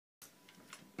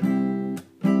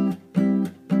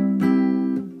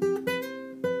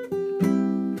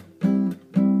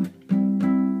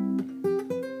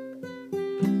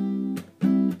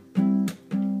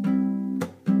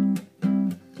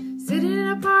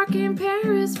York and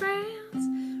Paris,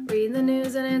 France. Reading the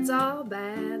news and it's all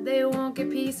bad. They won't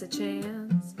give peace a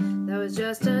chance. That was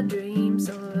just a dream,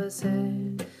 some of us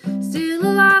had. Still a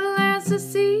lot of lands to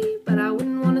see, but I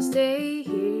wouldn't want to stay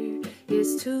here.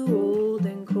 It's too old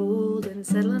and cold and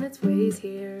settling its ways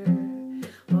here.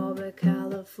 All but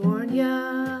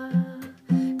California,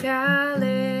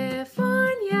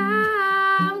 California,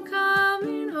 I'm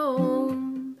coming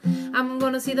home. I'm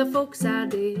gonna see the folks I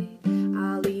dig.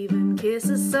 I'll even kiss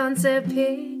a sunset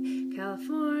pig.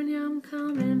 California, I'm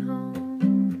coming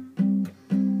home.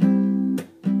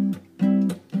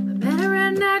 I met a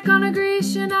redneck on a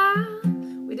Grecian Isle.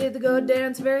 We did the go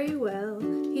dance very well.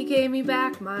 He gave me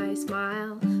back my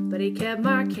smile, but he kept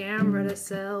my camera to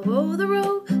sell. Oh, the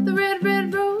road, the red,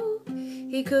 red road.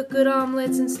 He cooked good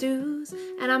omelets and stews,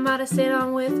 and I might have stayed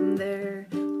on with him there,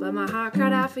 but my heart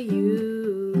cried out for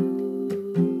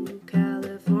you.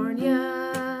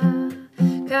 California,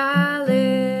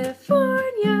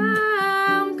 California,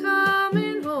 I'm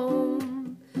coming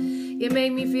home. You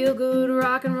make me feel good,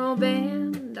 rock and roll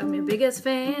band. I'm your biggest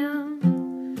fan.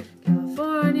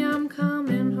 California, I'm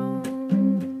coming home.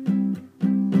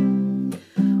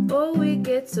 Oh, it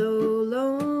gets so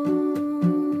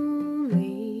lonely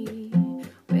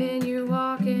when you're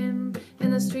walking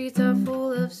and the streets are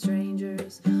full of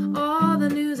strangers. All the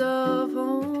news of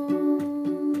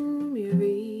home you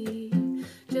read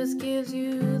just gives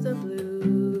you the blues.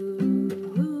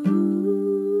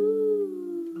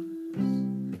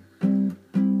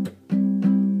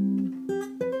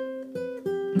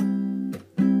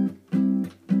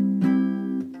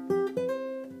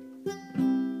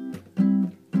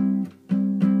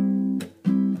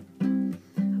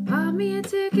 Me a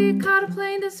ticket, caught a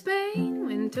plane to Spain,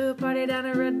 went to a party down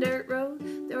a red dirt road.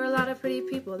 There were a lot of pretty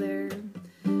people there,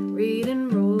 reading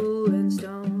Rolling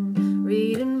Stone,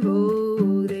 reading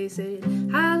Vogue. They said,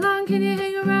 how long can you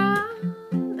hang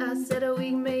around? I said a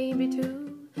week, maybe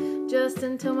two, just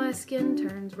until my skin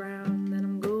turns brown. Then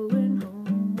I'm going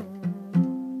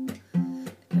home.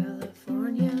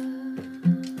 California,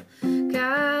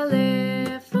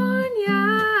 California,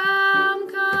 I'm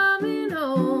coming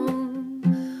home.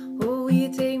 You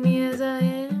take me as I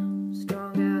am,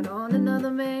 strung out on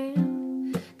another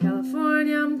man.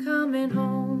 California, I'm coming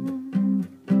home.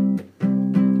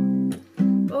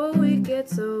 Oh, it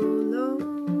gets so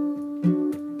lonely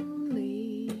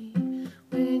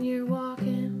when you're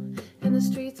walking and the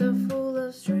streets are full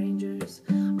of strangers.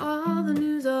 All the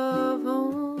news of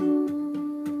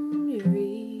home you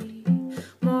read,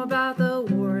 more about the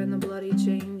war and the bloody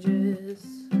changes.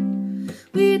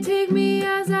 Will you take me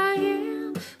as I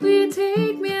am? Will you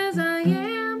take me as I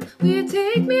am? Will you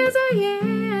take me as I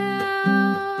am?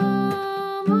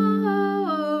 Oh.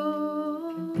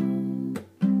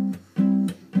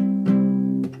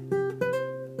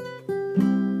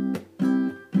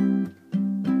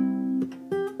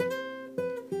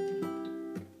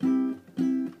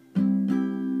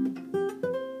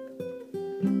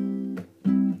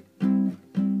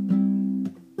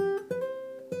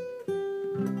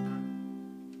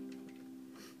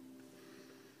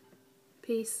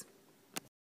 Peace.